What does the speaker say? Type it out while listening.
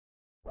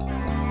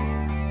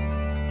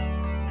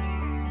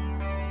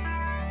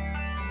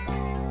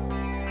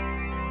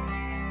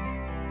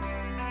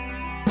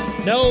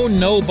No,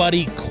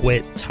 nobody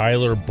quit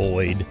Tyler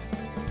Boyd,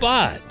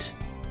 but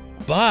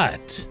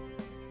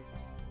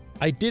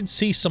I did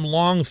see some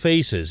long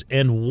faces,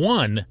 and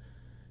one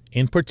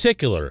in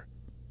particular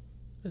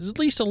is at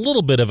least a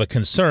little bit of a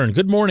concern.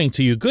 Good morning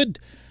to you. Good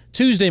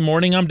Tuesday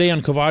morning. I'm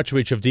Dejan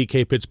Kovacevic of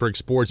DK Pittsburgh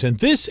Sports, and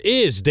this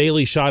is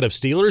Daily Shot of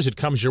Steelers. It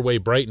comes your way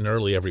bright and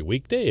early every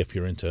weekday if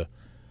you're into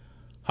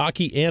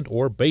hockey and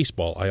or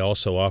baseball. I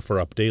also offer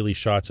up daily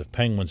shots of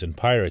Penguins and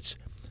Pirates,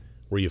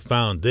 where you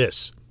found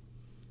this.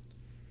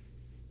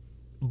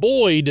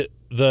 Boyd,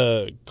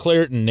 the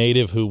Clareton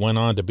native who went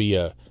on to be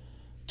a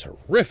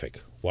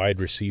terrific wide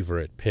receiver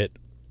at Pitt,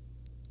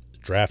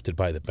 drafted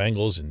by the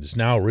Bengals and has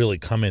now really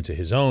come into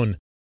his own,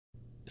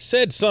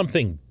 said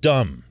something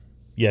dumb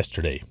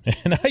yesterday.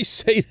 And I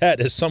say that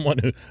as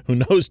someone who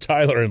knows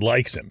Tyler and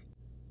likes him.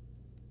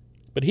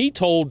 But he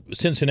told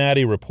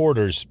Cincinnati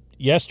reporters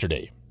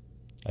yesterday,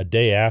 a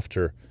day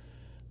after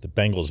the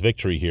Bengals'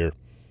 victory here,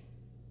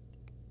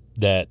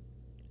 that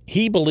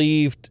he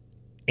believed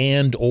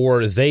and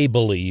or they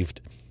believed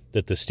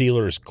that the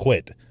Steelers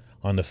quit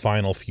on the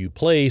final few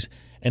plays.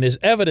 And as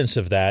evidence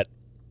of that,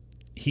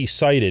 he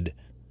cited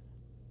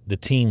the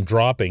team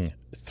dropping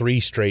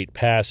 3 straight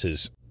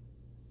passes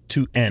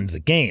to end the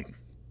game.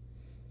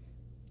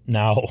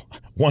 Now,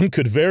 one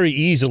could very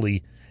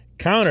easily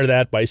counter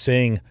that by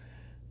saying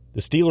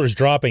the Steelers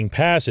dropping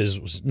passes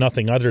was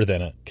nothing other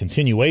than a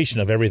continuation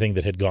of everything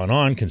that had gone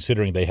on,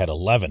 considering they had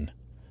 11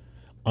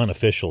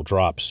 unofficial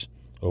drops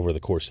over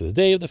the course of the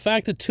day. The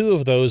fact that 2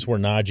 of those were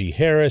Najee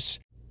Harris,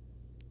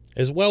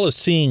 as well as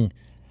seeing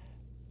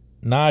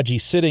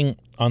Najee sitting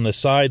on the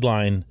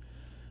sideline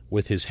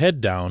with his head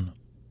down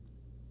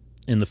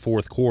in the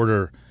fourth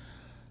quarter,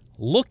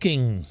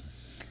 looking,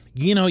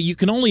 you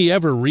can only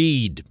ever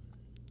read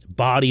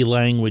body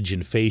language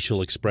and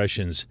facial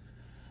expressions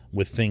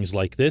with things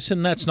like this,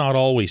 and that's not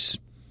always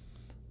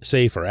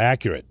safe or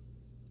accurate.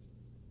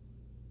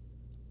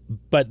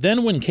 But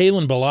then when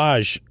Kalen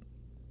Ballage,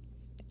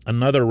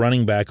 another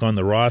running back on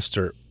the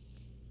roster,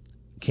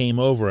 came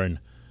over and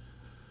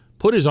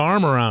put his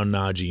arm around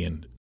Najee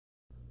and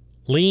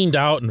leaned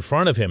out in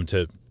front of him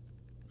to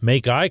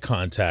make eye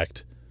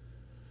contact,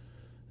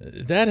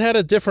 that had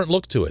a different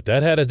look to it.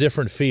 That had a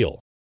different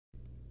feel.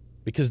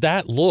 Because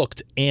that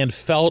looked and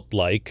felt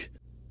like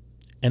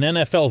an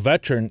NFL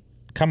veteran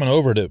coming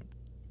over to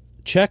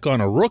check on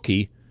a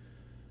rookie,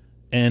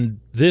 and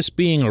this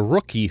being a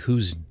rookie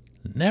who's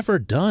never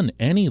done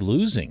any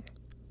losing.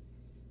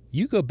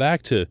 You go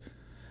back to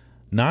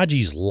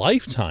Najee's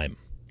lifetime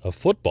of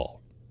football,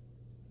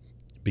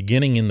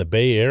 beginning in the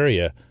Bay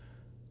Area,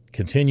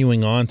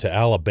 continuing on to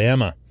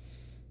Alabama.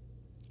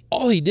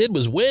 All he did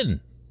was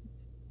win.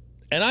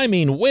 And I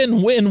mean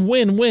win, win,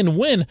 win, win,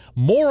 win.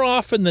 More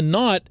often than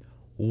not,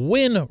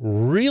 win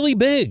really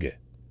big.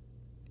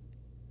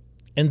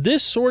 And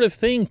this sort of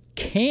thing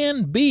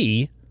can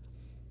be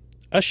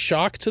a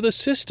shock to the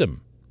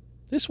system.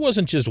 This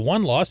wasn't just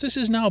one loss. This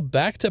is now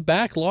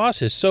back-to-back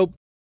losses. So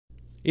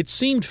it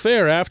seemed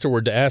fair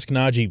afterward to ask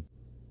Najee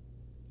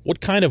what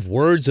kind of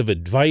words of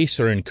advice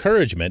or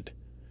encouragement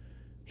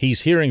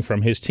he's hearing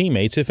from his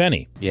teammates, if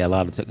any. Yeah, a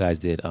lot of guys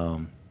did.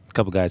 A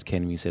couple guys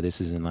came to me and said, this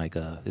isn't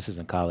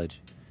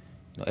college.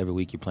 Every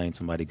week you're playing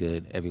somebody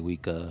good. Every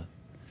week, you're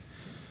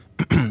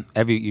not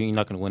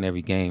going to win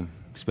every game,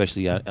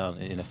 especially out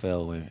in the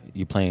NFL where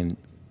you're playing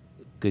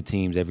good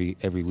teams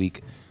every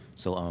week.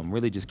 So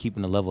really just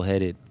keeping the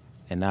level-headed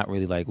and not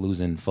really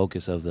losing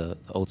focus of the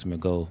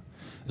ultimate goal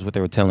is what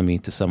they were telling me,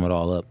 to sum it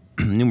all up.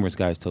 Numerous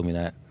guys told me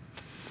that.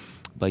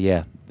 But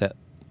yeah, that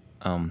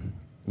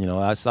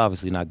it's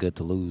obviously not good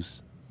to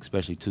lose,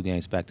 especially 2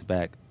 games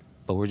back-to-back.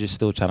 But we're just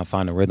still trying to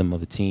find the rhythm of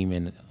the team,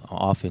 and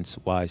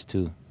offense-wise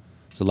too.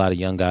 There's a lot of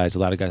young guys, a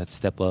lot of guys that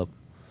step up.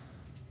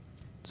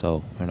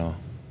 So,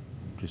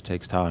 just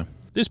takes time.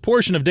 This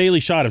portion of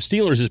Daily Shot of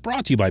Steelers is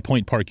brought to you by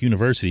Point Park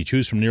University.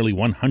 Choose from nearly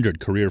 100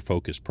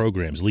 career-focused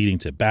programs leading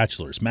to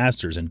bachelor's,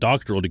 master's, and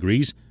doctoral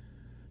degrees.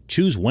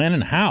 Choose when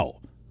and how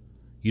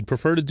you'd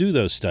prefer to do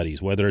those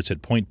studies, whether it's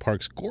at Point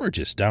Park's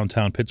gorgeous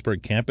downtown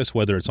Pittsburgh campus,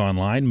 whether it's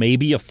online,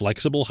 maybe a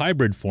flexible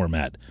hybrid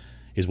format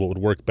is what would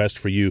work best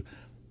for you.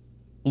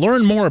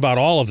 Learn more about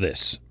all of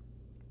this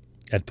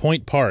at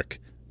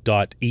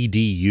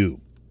pointpark.edu.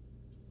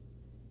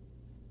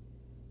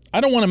 I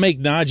don't want to make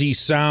Najee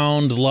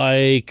sound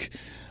like,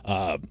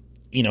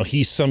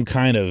 he's some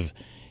kind of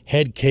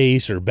head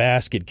case or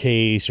basket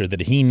case, or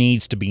that he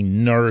needs to be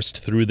nursed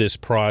through this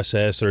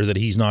process, or that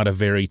he's not a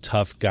very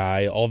tough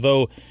guy.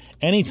 Although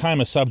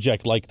anytime a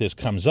subject like this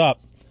comes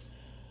up,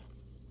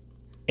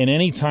 and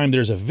anytime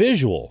there's a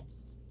visual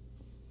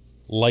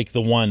like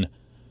the one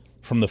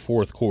from the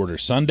fourth quarter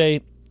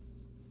Sunday,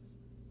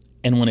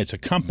 and when it's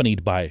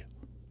accompanied by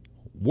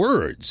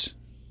words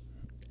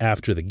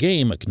after the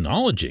game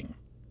acknowledging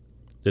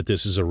that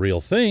this is a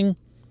real thing,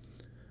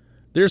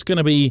 there's going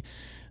to be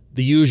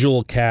the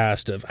usual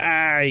cast of,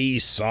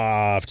 he's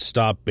soft,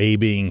 stop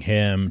babying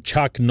him,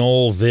 Chuck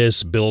Noll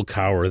this, Bill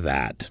Cowher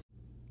that.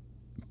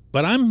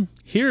 But I'm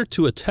here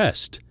to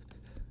attest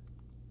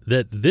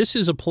that this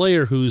is a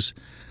player who's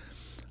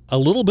a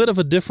little bit of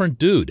a different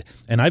dude.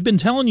 And I've been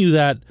telling you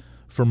that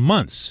for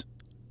months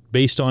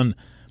based on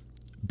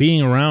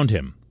being around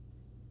him.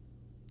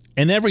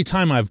 And every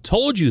time I've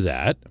told you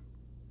that,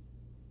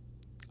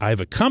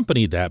 I've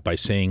accompanied that by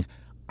saying,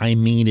 I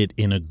mean it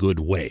in a good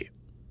way.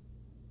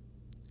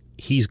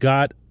 He's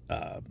got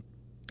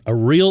a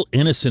real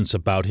innocence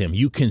about him.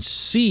 You can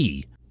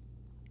see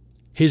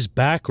his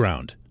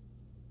background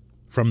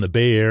from the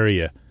Bay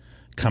Area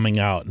coming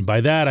out. And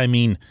by that, I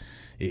mean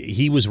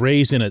he was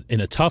raised in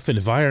a tough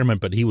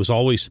environment, but he was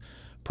always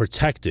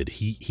protected.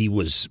 He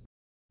was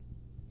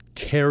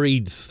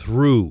carried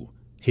through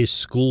his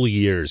school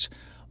years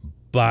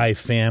by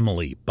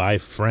family, by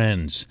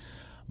friends,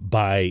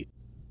 by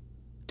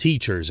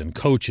teachers and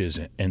coaches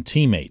and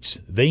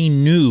teammates. They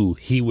knew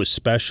he was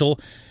special,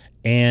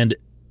 and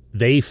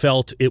they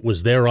felt it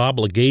was their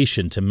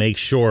obligation to make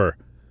sure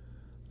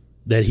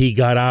that he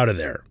got out of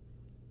there,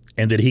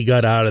 and that he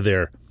got out of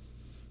there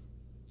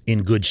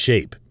in good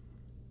shape.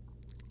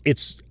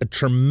 It's a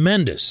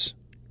tremendous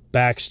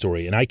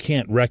backstory, and I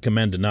can't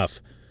recommend enough.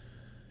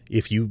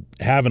 If you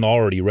haven't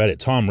already read it,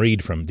 Tom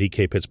Reed from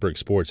DK Pittsburgh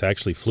Sports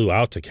actually flew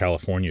out to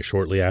California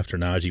shortly after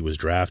Najee was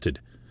drafted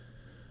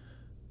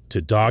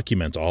to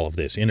document all of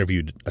this,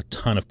 interviewed a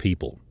ton of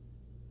people,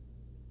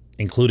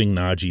 including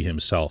Najee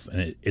himself.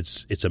 And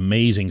it's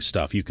amazing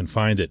stuff. You can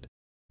find it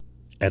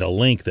at a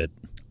link that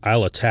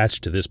I'll attach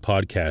to this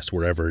podcast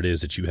wherever it is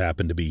that you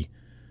happen to be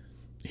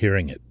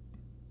hearing it.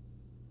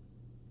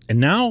 And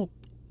now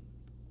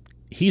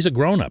he's a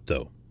grown-up,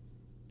 though.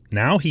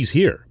 Now he's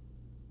here.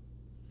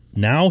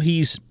 Now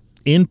he's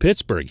in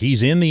Pittsburgh.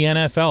 He's in the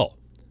NFL.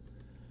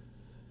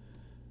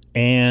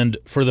 And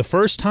for the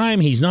first time,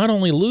 he's not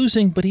only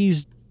losing, but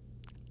he's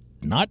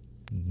not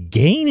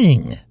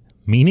gaining,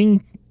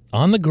 meaning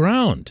on the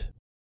ground.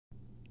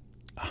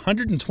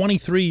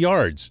 123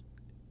 yards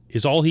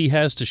is all he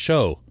has to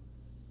show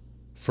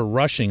for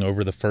rushing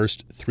over the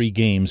first 3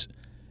 games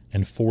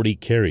and 40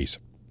 carries.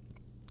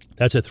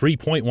 That's a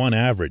 3.1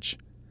 average.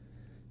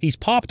 He's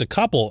popped a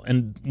couple,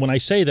 and when I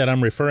say that,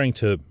 I'm referring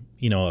to,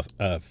 a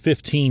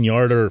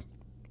 15-yarder.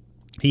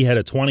 He had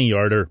a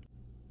 20-yarder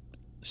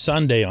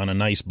Sunday on a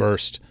nice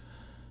burst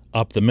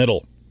up the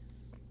middle.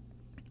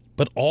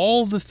 But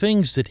all the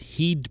things that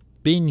he'd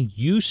been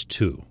used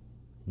to,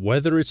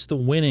 whether it's the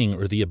winning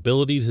or the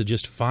ability to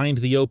just find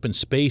the open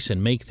space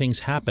and make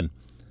things happen,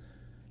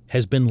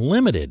 has been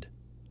limited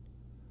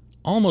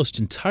almost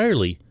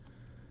entirely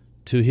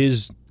to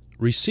his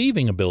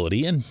receiving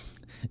ability. And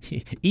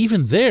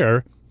even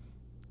there,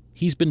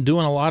 he's been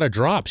doing a lot of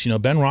drops.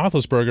 Ben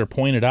Roethlisberger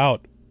pointed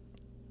out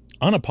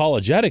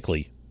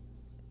unapologetically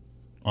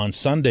on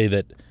Sunday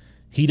that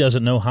he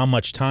doesn't know how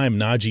much time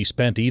Najee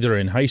spent either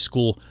in high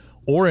school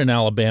or in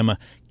Alabama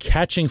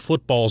catching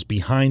footballs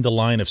behind the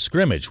line of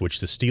scrimmage, which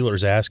the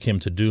Steelers ask him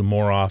to do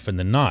more often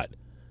than not.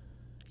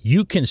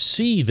 You can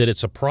see that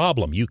it's a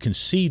problem. You can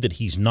see that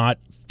he's not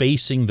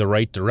facing the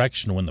right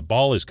direction when the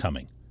ball is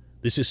coming.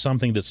 This is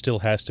something that still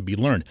has to be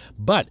learned.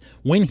 But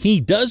when he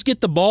does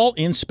get the ball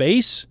in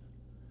space,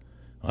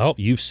 well,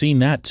 you've seen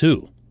that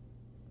too.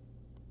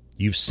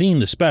 You've seen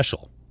the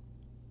special.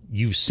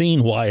 You've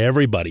seen why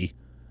everybody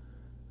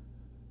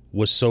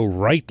was so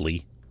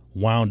rightly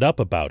wound up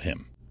about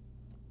him.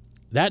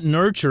 That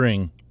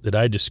nurturing that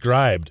I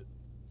described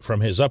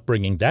from his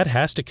upbringing, that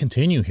has to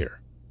continue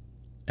here.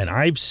 And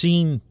I've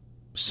seen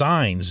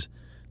signs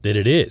that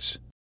it is.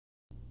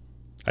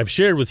 I've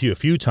shared with you a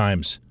few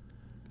times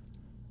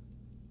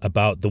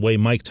about the way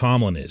Mike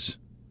Tomlin is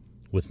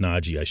with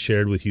Najee. I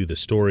shared with you the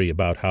story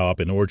about how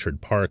up in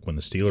Orchard Park, when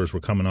the Steelers were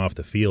coming off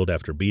the field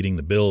after beating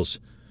the Bills,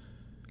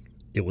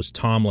 it was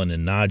Tomlin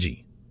and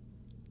Najee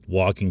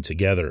walking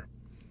together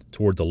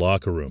toward the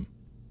locker room.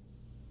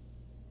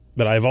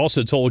 But I've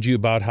also told you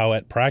about how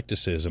at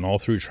practices and all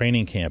through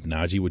training camp,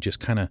 Najee would just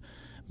kind of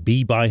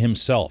be by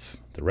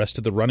himself. The rest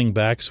of the running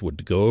backs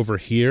would go over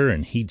here,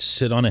 and he'd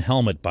sit on a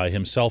helmet by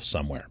himself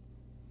somewhere.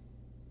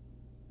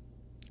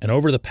 And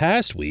over the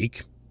past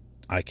week,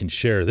 I can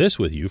share this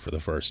with you for the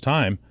first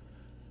time.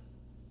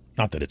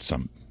 Not that it's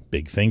some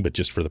big thing, but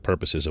just for the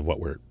purposes of what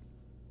we're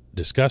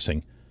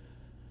discussing,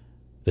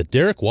 that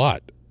Derek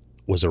Watt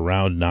was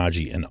around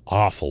Najee an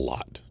awful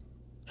lot.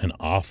 An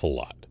awful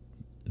lot.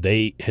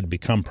 They had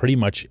become pretty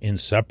much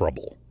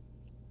inseparable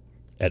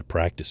at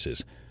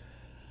practices.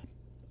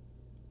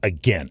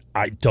 Again,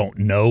 I don't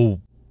know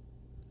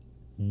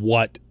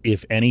what,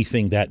 if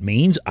anything, that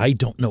means. I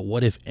don't know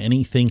what, if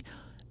anything,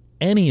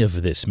 any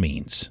of this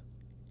means.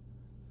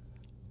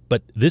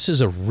 But this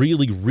is a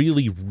really,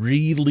 really,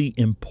 really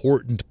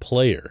important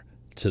player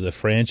to the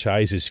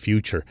franchise's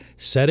future,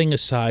 setting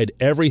aside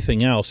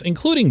everything else,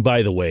 including,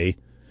 by the way,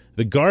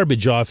 the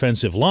garbage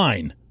offensive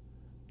line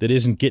that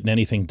isn't getting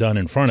anything done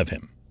in front of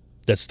him.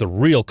 That's the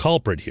real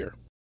culprit here.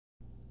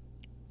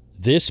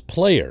 This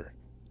player,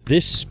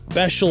 this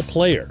special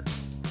player,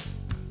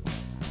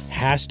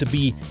 has to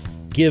be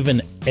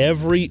given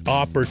every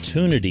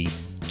opportunity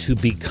to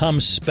become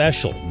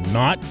special,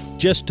 not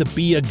just to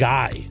be a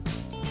guy,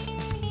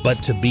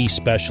 but to be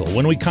special.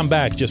 When we come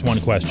back, just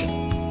one question.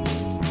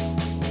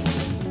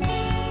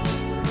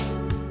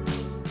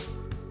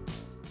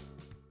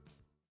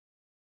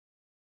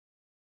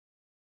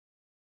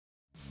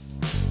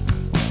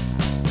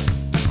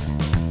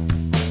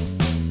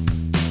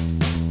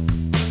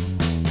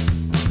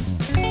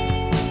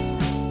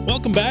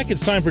 Welcome back.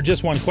 It's time for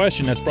Just One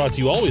Question. That's brought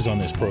to you always on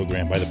this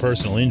program by the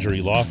personal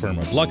injury law firm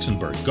of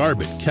Luxembourg,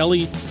 Garbett,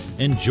 Kelly,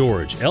 and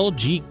George,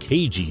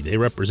 LGKG. They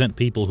represent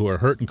people who are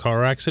hurt in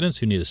car accidents,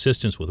 who need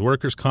assistance with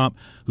workers' comp,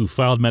 who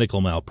filed medical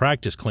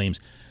malpractice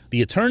claims.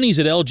 The attorneys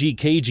at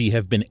LGKG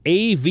have been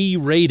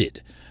AV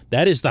rated.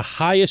 That is the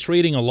highest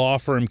rating a law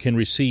firm can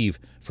receive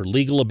for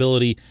legal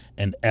ability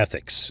and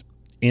ethics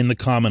in the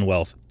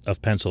Commonwealth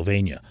of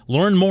Pennsylvania.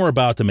 Learn more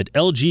about them at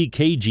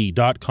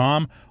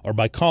lgkg.com or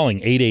by calling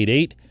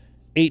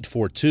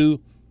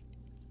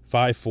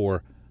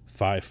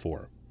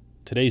 888-842-5454.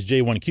 Today's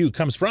J1Q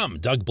comes from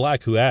Doug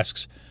Black, who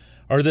asks,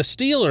 are the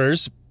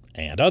Steelers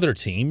and other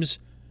teams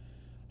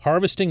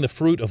harvesting the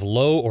fruit of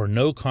low or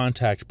no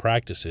contact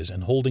practices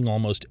and holding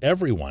almost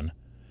everyone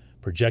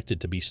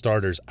projected to be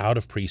starters out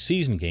of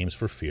preseason games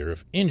for fear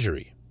of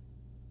injury?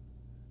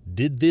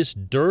 Did this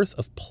dearth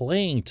of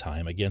playing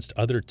time against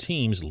other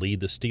teams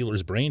lead the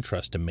Steelers' brain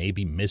trust to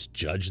maybe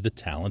misjudge the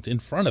talent in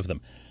front of them?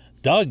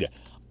 Doug,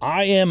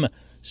 I am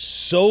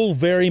so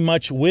very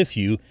much with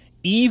you,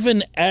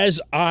 even as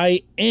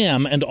I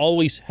am and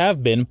always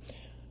have been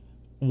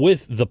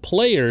with the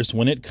players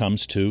when it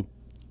comes to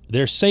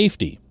their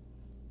safety.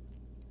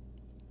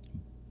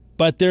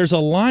 But there's a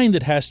line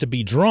that has to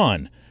be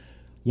drawn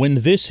when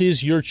this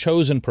is your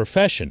chosen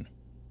profession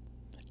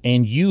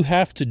and you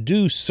have to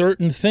do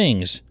certain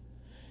things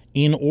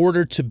in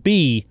order to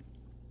be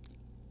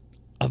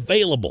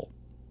available.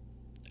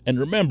 And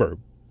remember,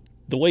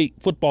 the way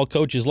football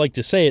coaches like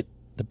to say it,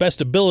 the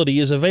best ability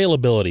is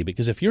availability.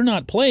 Because if you're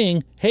not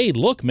playing, hey,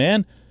 look,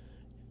 man,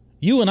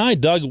 you and I,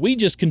 Doug, we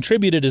just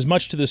contributed as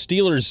much to the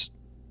Steelers'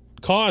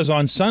 cause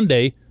on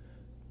Sunday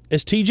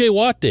as T.J.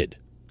 Watt did.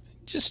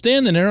 Just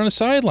standing there on a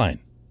sideline.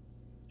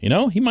 You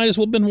know, he might as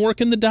well have been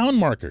working the down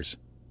markers.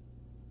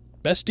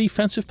 Best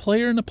defensive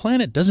player on the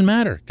planet, doesn't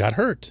matter, got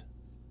hurt.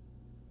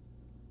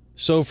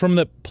 So from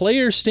the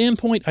player's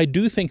standpoint, I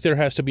do think there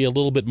has to be a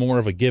little bit more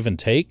of a give and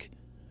take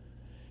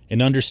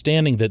in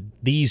understanding that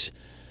these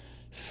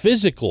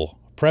physical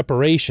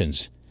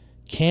preparations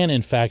can,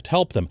 in fact,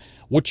 help them.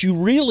 What you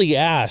really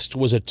asked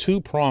was a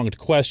two-pronged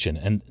question,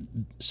 and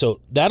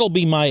so that'll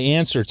be my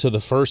answer to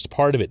the first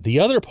part of it. The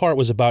other part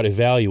was about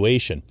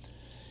evaluation,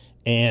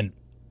 and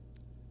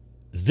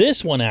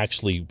this one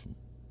actually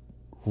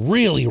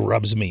really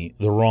rubs me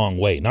the wrong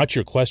way. Not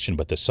your question,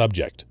 but the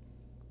subject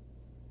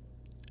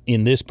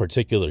in this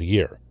particular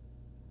year.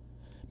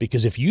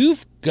 Because if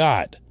you've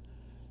got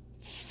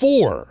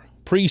 4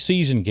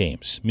 preseason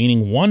games,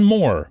 meaning one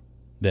more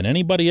than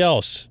anybody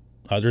else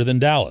other than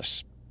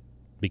Dallas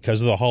because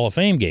of the Hall of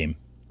Fame game,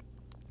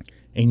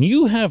 and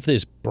you have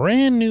this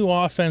brand new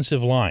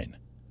offensive line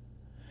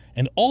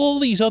and all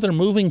these other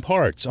moving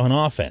parts on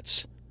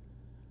offense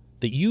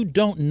that you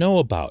don't know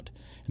about,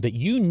 that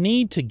you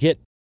need to get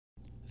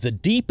the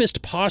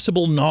deepest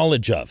possible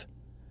knowledge of,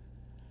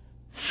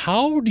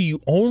 how do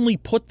you only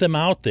put them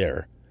out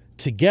there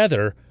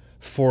together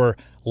for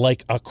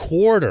like a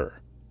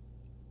quarter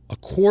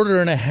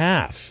and a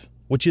half,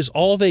 which is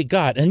all they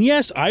got? And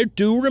yes, I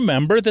do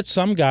remember that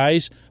some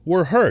guys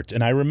were hurt,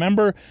 and I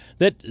remember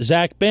that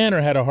Zach Banner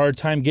had a hard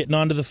time getting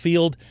onto the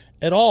field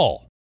at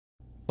all.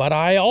 But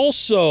I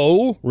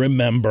also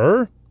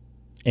remember,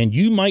 and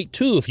you might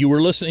too if you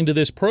were listening to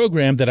this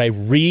program, that I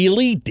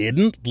really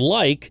didn't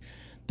like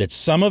that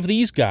some of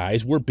these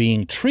guys were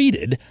being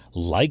treated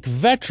like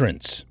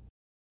veterans.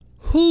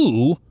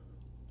 Who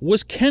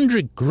was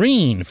Kendrick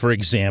Green, for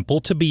example,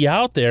 to be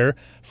out there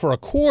for a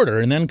quarter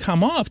and then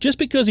come off? Just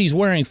because he's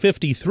wearing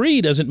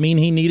 53 doesn't mean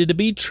he needed to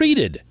be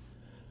treated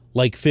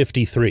like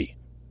 53.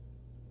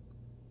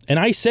 And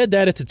I said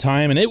that at the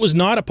time, and it was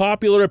not a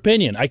popular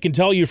opinion. I can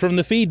tell you from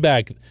the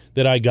feedback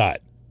that I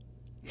got.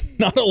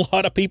 Not a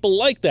lot of people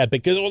like that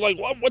because they were like,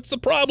 what's the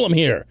problem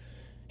here?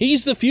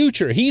 He's the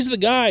future. He's the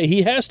guy.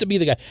 He has to be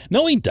the guy.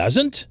 No, he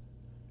doesn't.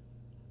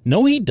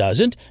 No, he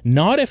doesn't.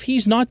 Not if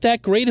he's not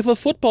that great of a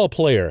football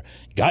player.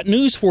 Got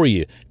news for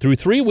you. Through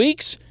 3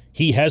 weeks,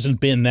 he hasn't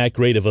been that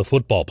great of a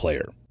football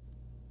player.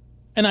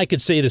 And I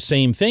could say the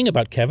same thing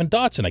about Kevin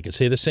Dotson. I could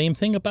say the same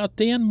thing about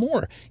Dan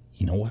Moore.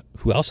 You know what?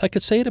 Who else I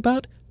could say it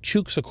about?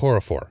 Chuks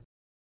Okorafor.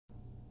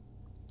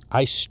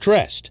 I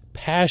stressed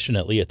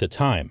passionately at the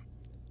time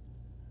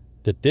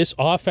that this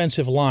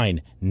offensive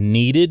line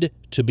needed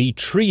to be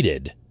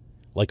treated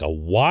like a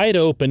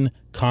wide-open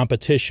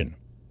competition.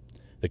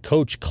 The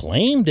coach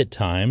claimed at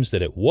times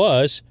that it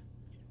was.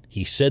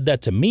 He said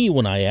that to me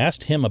when I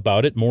asked him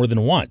about it more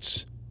than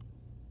once.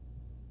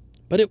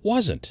 But it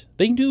wasn't.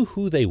 They knew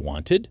who they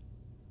wanted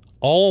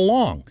all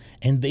along,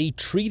 and they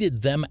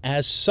treated them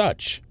as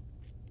such.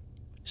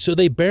 So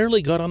they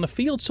barely got on the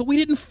field, so we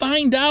didn't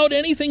find out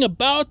anything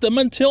about them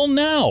until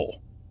now.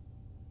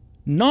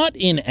 Not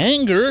in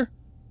anger,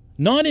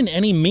 not in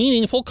any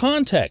meaningful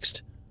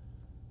context.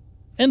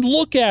 And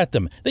look at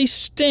them. They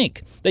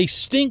stink. They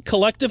stink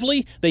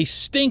collectively. They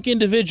stink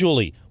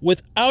individually,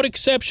 without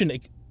exception.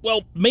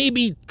 Well,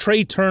 maybe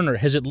Trey Turner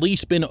has at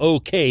least been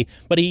okay,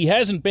 but he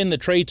hasn't been the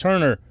Trey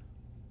Turner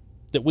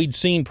that we'd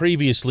seen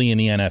previously in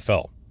the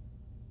NFL.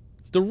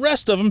 The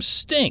rest of them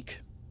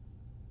stink.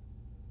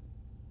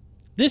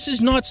 This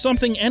is not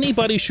something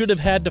anybody should have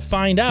had to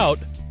find out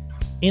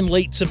in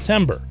late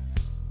September.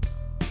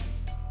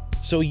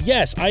 So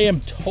yes, I am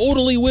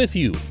totally with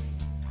you,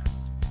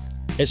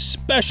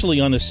 especially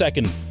on the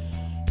second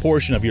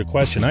portion of your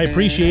question. I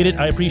appreciate it.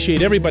 I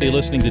appreciate everybody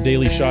listening to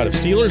Daily Shot of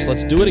Steelers.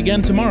 Let's do it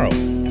again tomorrow.